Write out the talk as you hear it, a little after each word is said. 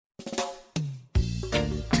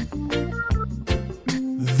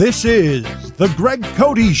This is the Greg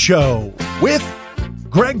Cote Show with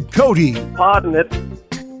Greg Cote. Pardon it.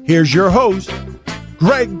 Here's your host,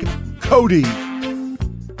 Greg Cote.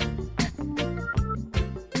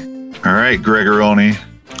 All right, Gregoroni.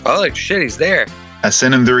 Oh, shit, he's there. I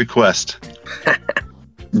sent him the request.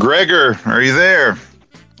 Gregor, are you there?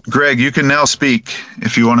 Greg, you can now speak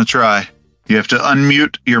if you want to try. You have to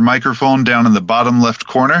unmute your microphone down in the bottom left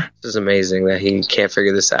corner. This is amazing that he can't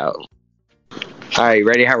figure this out. All right,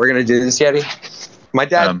 ready how we're going to do this, Yeti? My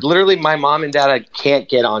dad, literally, my mom and dad, I can't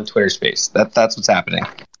get on Twitter Space. That's what's happening.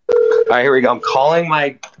 All right, here we go. I'm calling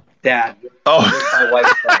my dad. Oh. My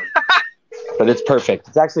wife's phone. But it's perfect.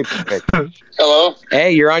 It's actually perfect. Hello?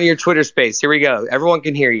 Hey, you're on your Twitter Space. Here we go. Everyone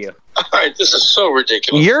can hear you. All right, this is so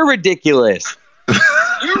ridiculous. You're ridiculous.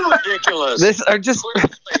 You're ridiculous. This are just...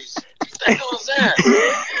 Twitter Space. What the hell is that?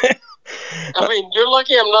 I mean, you're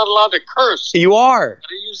lucky I'm not allowed to curse. You are. I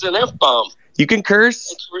use an F-bomb. You can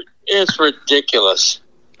curse? It's ridiculous.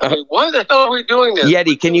 I mean, why the hell are we doing this?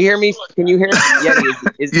 Yeti, can you hear me? Can you hear me?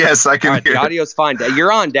 Yeti, yes, I can hear. The audio's fine.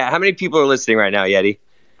 You're on, Dad. How many people are listening right now, Yeti?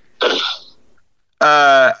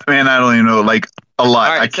 Man, I don't even know. Like a lot.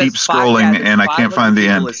 Right, I keep scrolling and I can't find the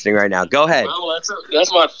end. Listening right now. Go ahead. Well,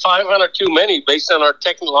 that's about 500 too many based on our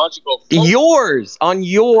technological. Yours. I mean,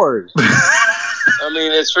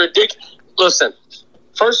 it's ridiculous. Listen,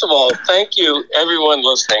 first of all, thank you, everyone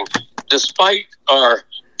listening, despite our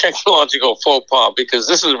technological faux pas, because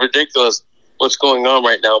this is ridiculous what's going on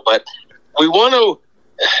right now. But we want to,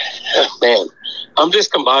 man, I'm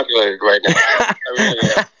discombobulated right now. I really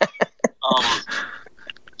am.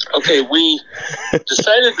 Okay, we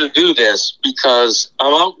decided to do this because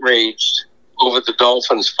I'm outraged over the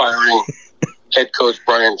Dolphins firing head coach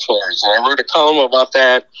Brian Flores. And I wrote a column about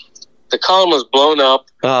that. The column was blown up.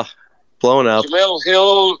 Blown up. Jamel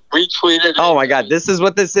Hill retweeted. Oh, my God. This is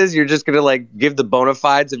what this is? You're just going to, give the bona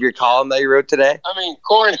fides of your column that you wrote today? I mean,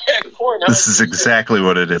 Corn. This is exactly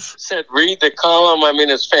what it is. Said, read the column. I mean,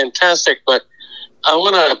 it's fantastic, but I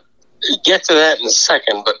want to get to that in a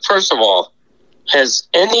second. But first of all, has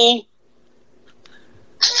any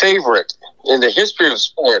favorite in the history of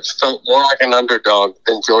sports felt more like an underdog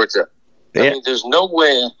than Georgia? Yeah. I mean, there's no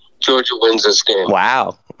way Georgia wins this game.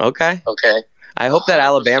 Wow. Okay. I hope that 100%.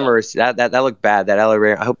 Alabama that looked bad.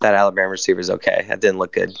 I hope that Alabama receiver's okay. That didn't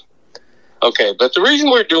look good. Okay, but the reason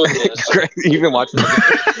we're doing this, you've been watching. All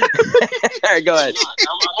right, go ahead.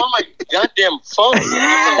 I'm on my goddamn phone.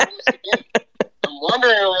 I'm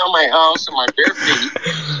wandering around my house in my bare feet.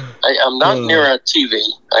 I'm not near a TV.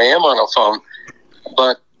 I am on a phone.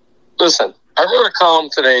 But listen, I wrote a column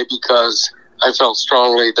today because I felt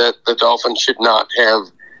strongly that the Dolphins should not have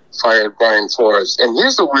fired Brian Flores. And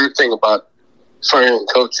here's the weird thing about firing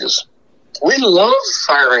coaches. We love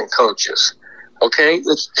firing coaches. Okay?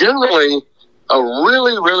 It's generally a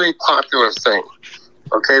really, really popular thing.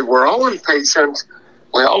 Okay? We're all impatient.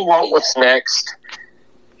 We all want what's next.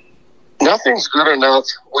 Nothing's good enough.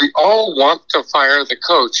 We all want to fire the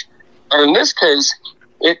coach. And in this case,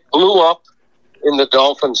 it blew up in the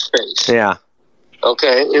Dolphins' face. Yeah.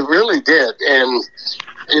 Okay? It really did. And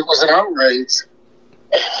it was an outrage.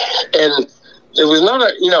 And it was not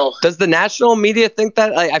a, Does the national media think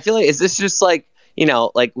that? I feel like, is this just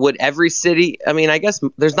would every city, I guess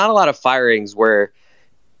there's not a lot of firings where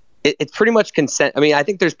it's pretty much consent. I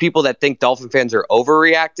think there's people that think Dolphin fans are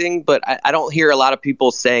overreacting, but I don't hear a lot of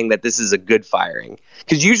people saying that this is a good firing.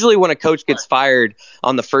 Because usually when a coach gets fired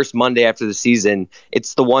on the first Monday after the season,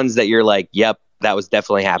 it's the ones that you're like, yep, that was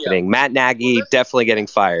definitely happening. Yeah. Matt Nagy definitely getting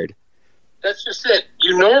fired. That's just it.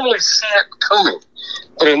 You normally see it coming.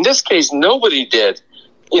 But in this case, nobody did.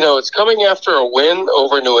 It's coming after a win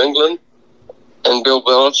over New England and Bill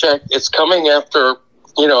Belichick. It's coming after,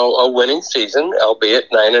 a winning season, albeit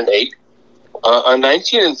 9-8. A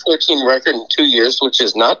 19-14 record in 2 years, which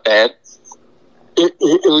is not bad. It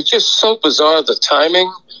was just so bizarre, the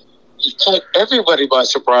timing. You caught everybody by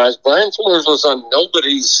surprise. Brian Flores was on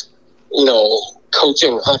nobody's,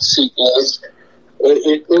 coaching hot seat list.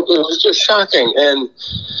 It was just shocking. And,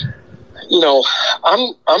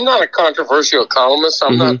 I'm not a controversial columnist.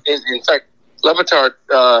 I'm not. In fact, Levitard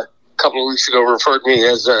a couple of weeks ago referred me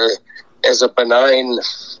as a benign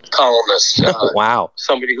columnist. Wow.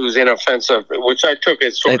 Somebody who's inoffensive, which I took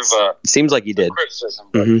as sort of a seems like you did criticism.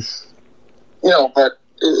 But, but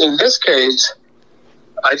in this case,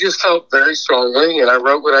 I just felt very strongly, and I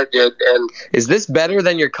wrote what I did. And is this better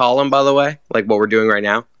than your column, by the way? Like what we're doing right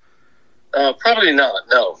now? Probably not,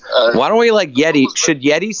 no. Why don't we Yeti? Should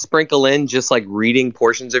Yeti sprinkle in just reading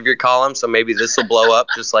portions of your column so maybe this will blow up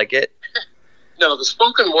just like it? No, the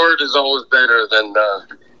spoken word is always better than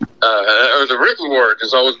or the written word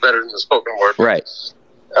is always better than the spoken word. Right.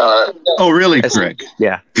 Oh, really, Greg?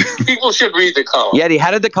 Yeah. People should read the column. Yeti,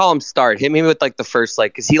 how did the column start? Hit me with like the first,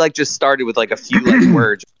 like, because he like just started with like a few like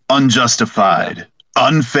words. Unjustified,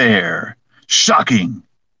 unfair, shocking,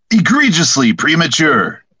 egregiously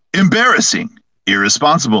premature, embarrassing,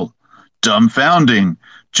 irresponsible, dumbfounding,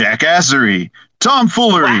 jackassery,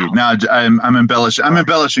 tomfoolery. Wow. Now I'm embellishing. I'm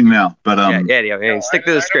embellishing now, but Yeah, Yeti, I mean, stick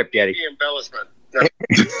to the script, Yeti. The embellishment. No,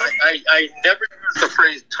 I never use the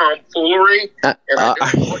phrase tomfoolery, and I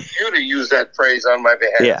don't want you to use that phrase on my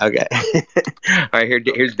behalf. Yeah, okay. All right,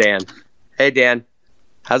 here's Dan. Hey, Dan.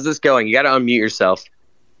 How's this going? You got to unmute yourself.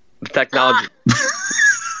 The technology.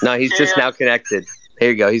 No, he's just now connected.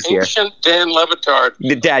 Here you go. He's here. Ancient Dan Levitard.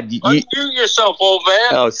 Dad, Unmute yourself, old man.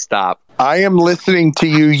 oh, stop. I am listening to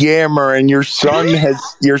you yammer, and your son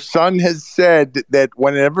has said that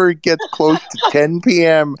whenever it gets close to 10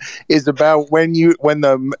 p.m. is about when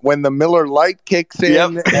the Miller Lite kicks in,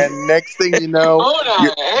 Yep. and next thing you know,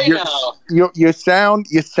 you sound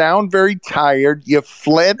very tired. You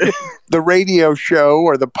fled the radio show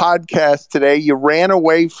or the podcast today. You ran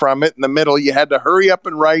away from it in the middle. You had to hurry up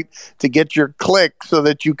and write to get your click so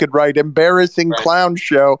that you could write embarrassing clown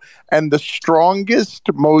show. And the strongest,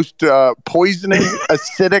 most poisonous,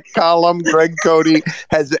 acidic column Greg Cote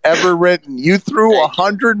has ever written. You threw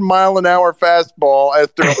 100-mile-an-hour fastball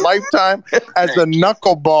after a lifetime as a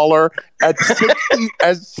knuckleballer. At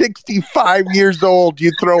 65 years old,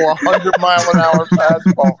 you throw 100-mile-an-hour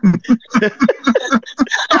fastball. Wait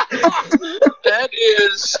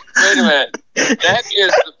a minute. That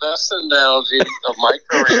is the best analogy of my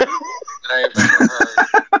career that I have ever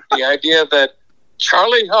heard. The idea that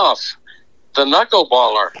Charlie Huff, the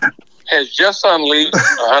knuckleballer, has just unleashed a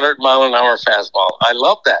 100-mile-an-hour fastball. I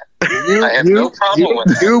love that. I have no problem with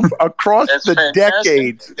that. You've across That's the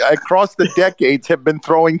decades have been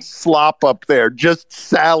throwing slop up there, just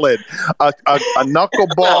salad, a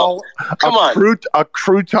knuckleball, a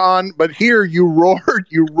crouton. But here you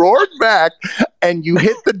roared back, and you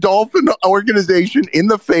hit the Dolphin organization in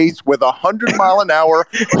the face with 100-mile-an-hour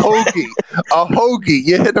hoagie. A hoagie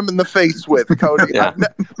you hit him in the face with, Cote. Yeah.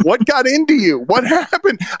 What got into you? What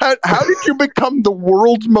happened? How did you become the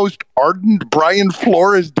world's most ardent Brian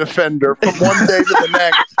Flores defender from one day to the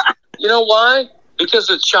next? You know why? Because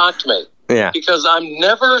it shocked me. Yeah. Because I'm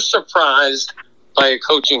never surprised by a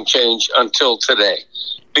coaching change until today.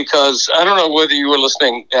 Because I don't know whether you were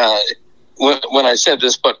listening when I said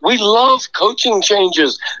this, but we love coaching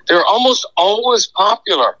changes. They're almost always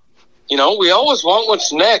popular. You know, we always want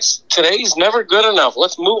what's next. Today's never good enough.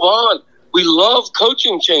 Let's move on. We love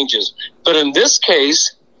coaching changes. But in this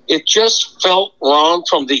case, it just felt wrong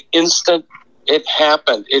from the instant it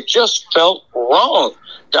happened. It just felt wrong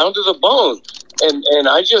down to the bone. And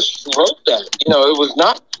I just wrote that. You know, it was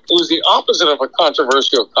the opposite of a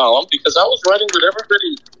controversial column because I was writing what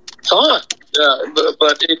everybody thought.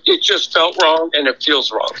 But it just felt wrong, and it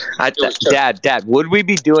feels wrong. Dad, would we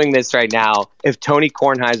be doing this right now if Tony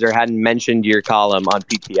Kornheiser hadn't mentioned your column on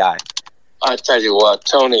PTI? I tell you what,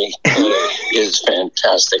 Tony is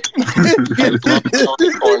fantastic. I love Tony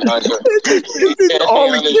Kornheiser. This is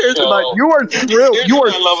all he cares about. You are thrilled. You are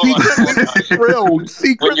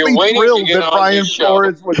secretly thrilled that Brian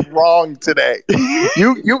Flores was wrong today.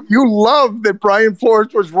 You love that Brian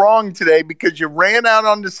Flores was wrong today because you ran out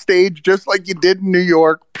on the stage just like you did in New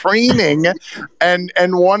York, preening and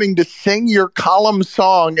wanting to sing your column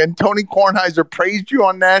song. And Tony Kornheiser praised you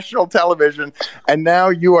on national television, and now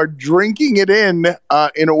you are drinking it in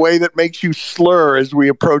a way that makes you slur as we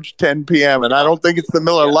approach 10 p.m. And I don't think it's the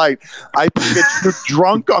Miller Lite. I think it's you're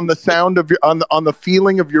drunk on the sound of your on the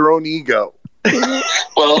feeling of your own ego.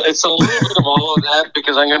 Well, it's a little bit of all of that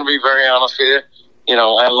because I'm going to be very honest with you. You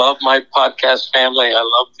know, I love my podcast family. I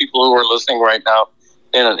love people who are listening right now,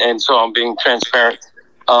 and so I'm being transparent.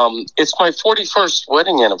 It's my 41st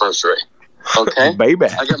wedding anniversary. Okay, baby.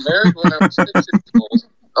 I got married when I was 6 years old.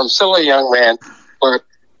 I'm still a young man, but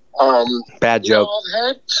bad joke. I've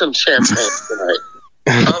had some champagne tonight.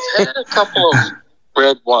 I've had a couple of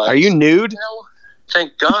red wines. Are you nude? You know,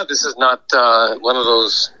 thank God this is not one of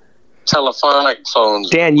those telephonic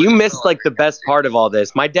phones. Dan, you missed like the best part of all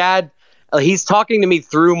this. My dad, he's talking to me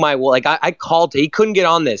through my I called. He couldn't get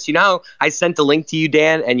on this. You know how I sent a link to you,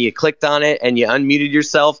 Dan, and you clicked on it and you unmuted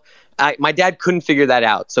yourself. My dad couldn't figure that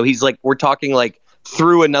out. So he's like, we're talking like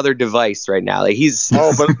through another device right now. Like he's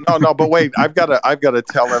but wait, I've got to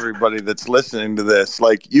tell everybody that's listening to this,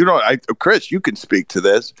 like, Chris, you can speak to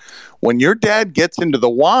this. When your dad gets into the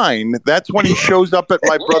wine, that's when he shows up at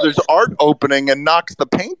my brother's art opening and knocks the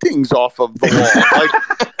paintings off of the wall. Like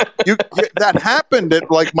that happened at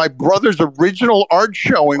like my brother's original art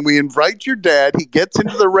showing. We invite your dad, he gets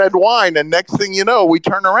into the red wine, and next thing you know, we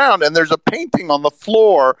turn around and there's a painting on the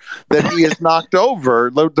floor that he has knocked over.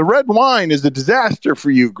 The red wine is a disaster for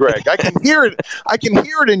you, Greg. I can hear it. I can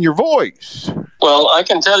hear it in your voice. Well, I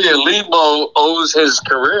can tell you, Lebo owes his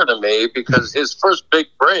career to me because his first big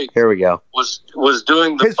break. Here we go. Was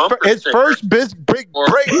doing the his first big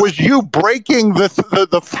break was you breaking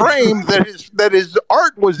the frame that his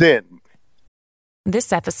art was in.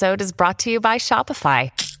 This episode is brought to you by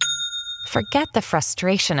Shopify. Forget the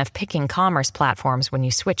frustration of picking commerce platforms when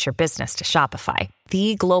you switch your business to Shopify,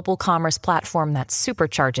 the global commerce platform that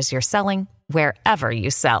supercharges your selling wherever you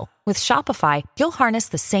sell. With Shopify, you'll harness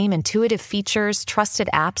the same intuitive features, trusted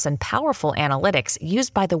apps, and powerful analytics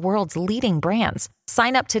used by the world's leading brands.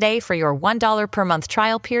 Sign up today for your $1 per month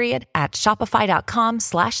trial period at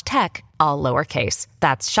shopify.com/tech, all lowercase.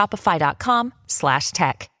 That's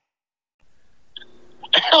shopify.com/tech.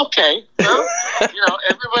 Okay. Well,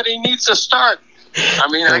 everybody needs a start.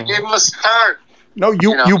 I mean, I gave him a start. No,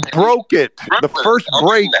 you broke it. The first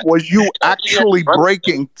break was you actually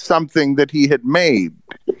breaking something that he had made.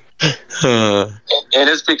 And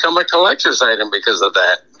it's become a collector's item because of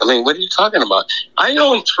that. I mean, what are you talking about? I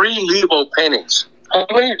own 3 Lebo paintings. How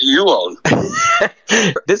many do you own?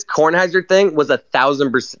 This Kornheiser thing was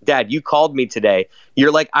 1,000%. Dad, you called me today.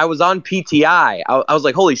 You're like, I was on PTI. I was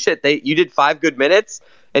like, holy shit, you did 5 good minutes?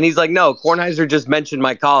 And he's like, no, Kornheiser just mentioned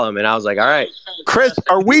my column. And I was like, all right. Chris,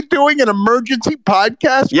 are we doing an emergency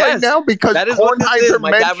podcast right now? Because Kornheiser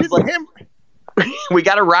mentioned him? We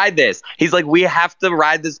got to ride this. He's like, we have to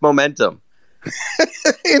ride this momentum.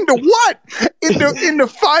 Into what? Into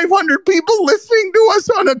 500 people listening to us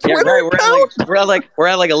on a Twitter account? We're at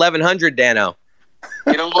like 1,100, Dano.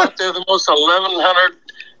 You know what? They're the most 1,100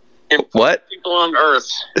 important people on Earth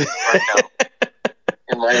right now,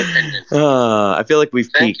 in my opinion. I feel like we've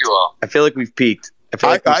peaked. Thank you all. I feel like we've peaked.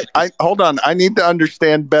 Hold on. I need to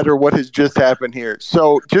understand better what has just happened here.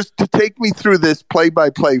 So just to take me through this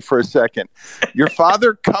play-by-play for a second. Your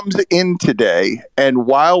father comes in today, and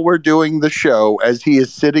while we're doing the show, as he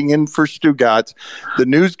is sitting in for Stugatz, the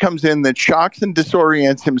news comes in that shocks and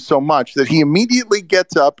disorients him so much that he immediately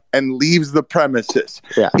gets up and leaves the premises.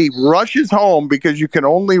 Yeah. He rushes home because you can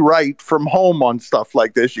only write from home on stuff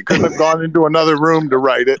like this. You couldn't have gone into another room to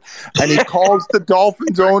write it. And he calls the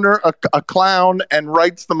Dolphins owner a clown and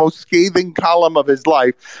writes the most scathing column of his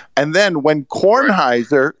life. And then when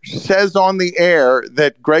Kornheiser says on the air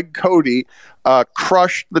that Greg Cote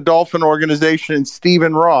crushed the Dolphin organization and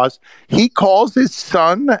Stephen Ross, he calls his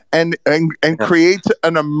son and creates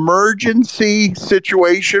an emergency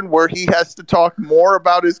situation where he has to talk more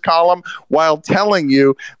about his column while telling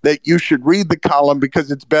you that you should read the column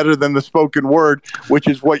because it's better than the spoken word, which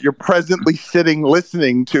is what you're presently sitting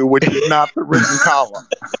listening to, which is not the written column.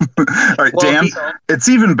 All right, Dan, it's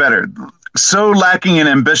even better. So lacking in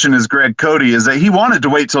ambition as Greg Cote is that he wanted to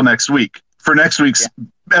wait till next week for next week's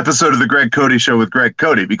episode of the Greg Cote Show with Greg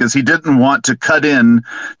Cote, because he didn't want to cut in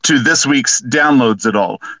to this week's downloads at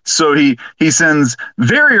all. So he sends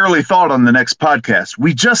very early thought on the next podcast.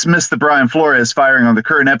 We just missed the Brian Flores firing on the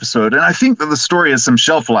current episode, and I think that the story has some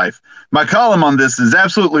shelf life. My column on this is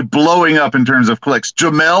absolutely blowing up in terms of clicks.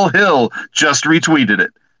 Jamel Hill just retweeted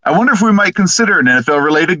it. I wonder if we might consider an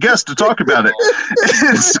NFL-related guest to talk about it.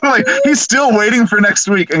 So, he's still waiting for next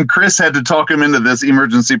week, and Chris had to talk him into this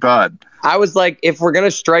emergency pod. I was like, if we're going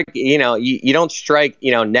to strike, you don't strike,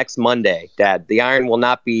 next Monday, Dad. The iron will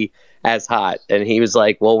not be as hot. And he was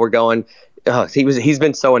like, well, we're going. He's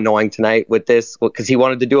been so annoying tonight with this because he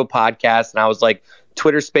wanted to do a podcast. And I was like,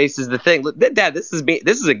 Twitter Space is the thing. Dad, this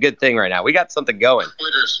is a good thing right now. We got something going.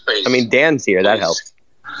 Twitter Space. I mean, Dan's here. That helps.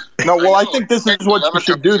 No, well, I think this is what you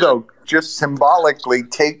should do, though. Just symbolically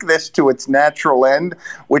take this to its natural end,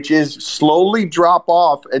 which is slowly drop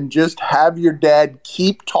off and just have your dad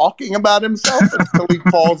keep talking about himself until he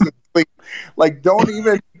falls asleep. Like, don't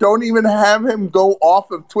even have him go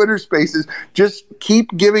off of Twitter Spaces. Just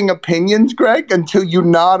keep giving opinions, Greg, until you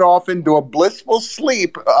nod off into a blissful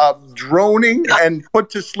sleep, droning and put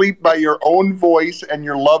to sleep by your own voice and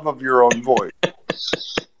your love of your own voice.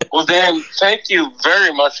 Well, Dan, thank you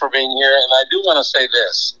very much for being here. And I do want to say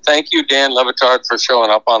this. Thank you, Dan Levitard, for showing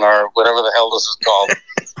up on our whatever the hell this is called.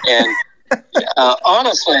 And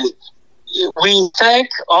honestly, we thank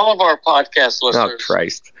all of our podcast listeners. Oh,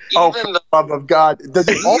 Christ. For the love of God. Does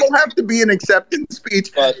it all have to be an acceptance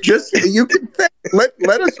speech? Just, you can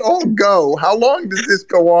let us all go. How long does this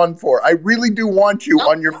go on for? I really do want you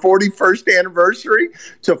on your 41st anniversary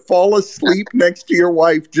to fall asleep next to your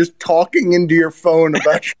wife, just talking into your phone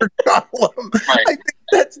about your column. Right. I think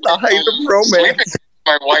that's the height of romance.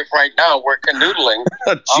 My wife right now, we're canoodling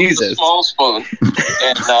Jesus. off the small spoon,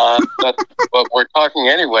 and but we're talking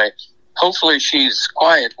anyway. Hopefully she's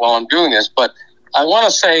quiet while I'm doing this, but I want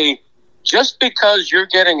to say, just because you're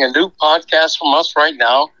getting a new podcast from us right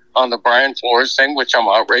now on the Brian Flores thing, which I'm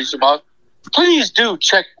outraged about, please do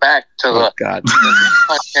check back to the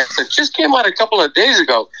podcast that just came out a couple of days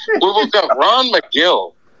ago, where we've got Ron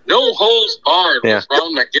McGill, No Holds Barred with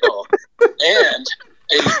Ron McGill, and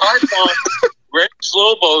a hard-on Rex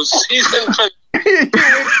Lobo's season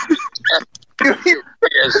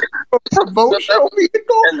promotional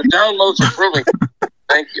vehicle, and the downloads are proving.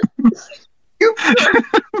 Thank you. You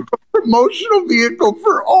promotional vehicle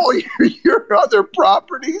for all your other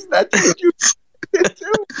properties. That's what you did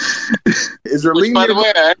too. Is there? By the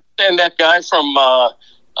way, I understand that guy from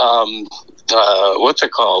what's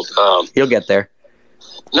it called? You'll get there.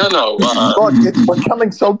 No. Look, we're coming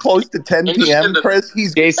so close to 10 p.m., Chris.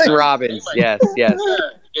 He's Jason Robbins. Yes.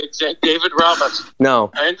 It's David Robbins. No.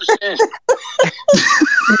 I understand.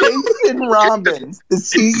 Jason Robbins, the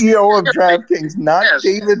CEO of DraftKings, not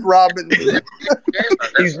David Robbins.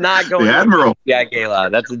 He's not going the Admiral. to the PFPI Gala.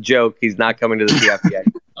 That's a joke. He's not coming to the PFPI.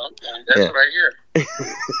 Okay, that's what I hear.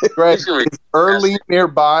 Greg, is Early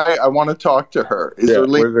nearby? I want to talk to her. Is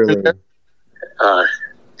Early there?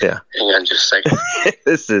 Yeah. Hang on just a second.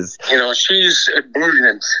 This is... she's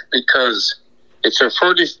brilliant because it's her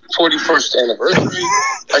 41st anniversary.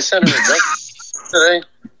 I sent her a gift today.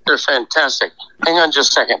 They're fantastic. Hang on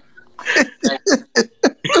just a second.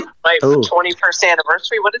 My 21st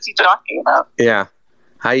anniversary? What is he talking about? Yeah.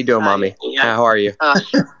 How you doing, Mommy? Yeah. How are you?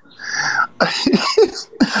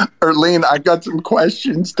 Erlene, I got some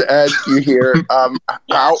questions to ask you here.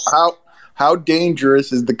 How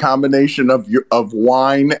dangerous is the combination of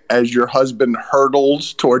wine as your husband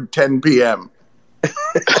hurtles toward 10 p.m.?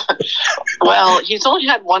 Well, he's only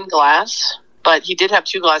had one glass, but he did have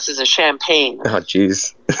 2 glasses of champagne. Oh,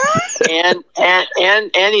 jeez. and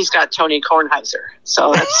he's got Tony Kornheiser.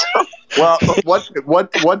 So that's well.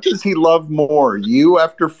 What does he love more, you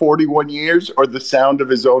after 41 years, or the sound of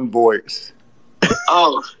his own voice?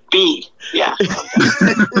 Oh, B. Yeah.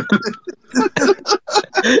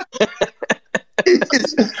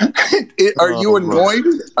 Are you annoyed?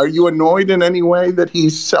 Are you annoyed in any way that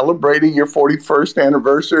he's celebrating your 41st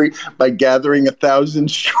anniversary by gathering 1,000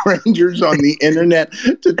 strangers on the internet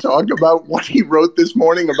to talk about what he wrote this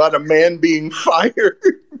morning about a man being fired?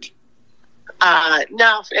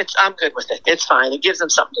 No, I'm good with it. It's fine. It gives him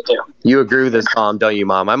something to do. You agree with this column, don't you,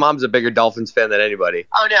 Mom? My mom's a bigger Dolphins fan than anybody.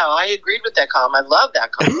 Oh, no, I agreed with that column. I love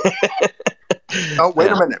that column. Oh, wait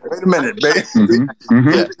a minute.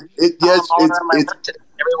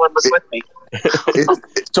 Everyone was with me.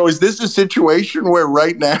 So is this a situation where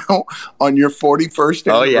right now on your 41st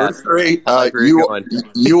anniversary,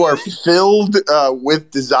 you are filled with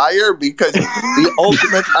desire because the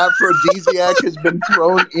ultimate aphrodisiac has been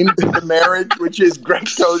thrown into the marriage, which is Greg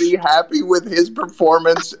Cote happy with his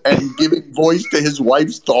performance and giving voice to his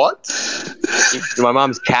wife's thoughts? My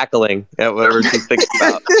mom's cackling at whatever she's thinking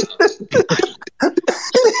about.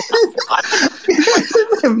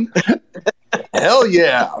 Hell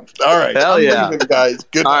yeah. All right. Hell yeah. Leaving, guys.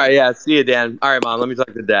 Good All night. right, yeah. See you, Dan. All right, Mom. Let me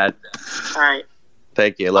talk to Dad. All right.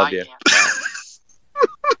 Thank you. Love you.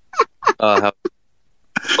 Hello.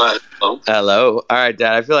 All right,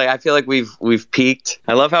 Dad. I feel like we've peaked.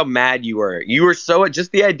 I love how mad you were. You were so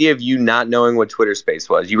just the idea of you not knowing what Twitter Space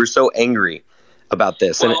was. You were so angry about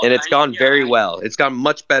this, and it's gone very well. It's gone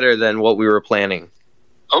much better than what we were planning.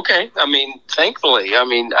 Okay. I mean, thankfully. I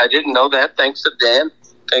mean, I didn't know that. Thanks to Dan.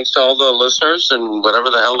 Thanks to all the listeners and whatever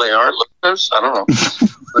the hell they are, listeners. I don't know.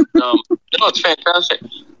 But, no, it's fantastic.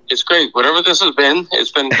 It's great. Whatever this has been,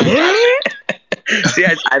 it's been fantastic. See,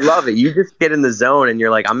 I love it. You just get in the zone and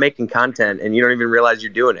you're like, I'm making content, and you don't even realize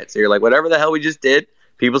you're doing it. So you're like, whatever the hell we just did,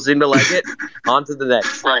 people seem to like it. On to the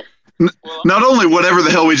next. Right. Not only whatever the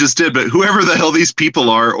hell we just did, but whoever the hell these people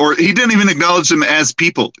are, or he didn't even acknowledge them as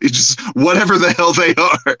people. It's just whatever the hell they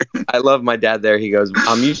are. I love my dad there. He goes,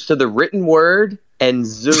 I'm used to the written word and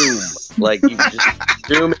Zoom. Like, you just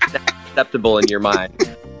Zoom is acceptable in your mind.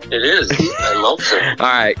 It is. I love it. All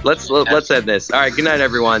right, let's end this. All right, good night,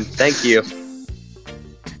 everyone. Thank you.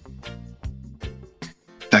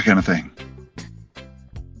 That kind of thing.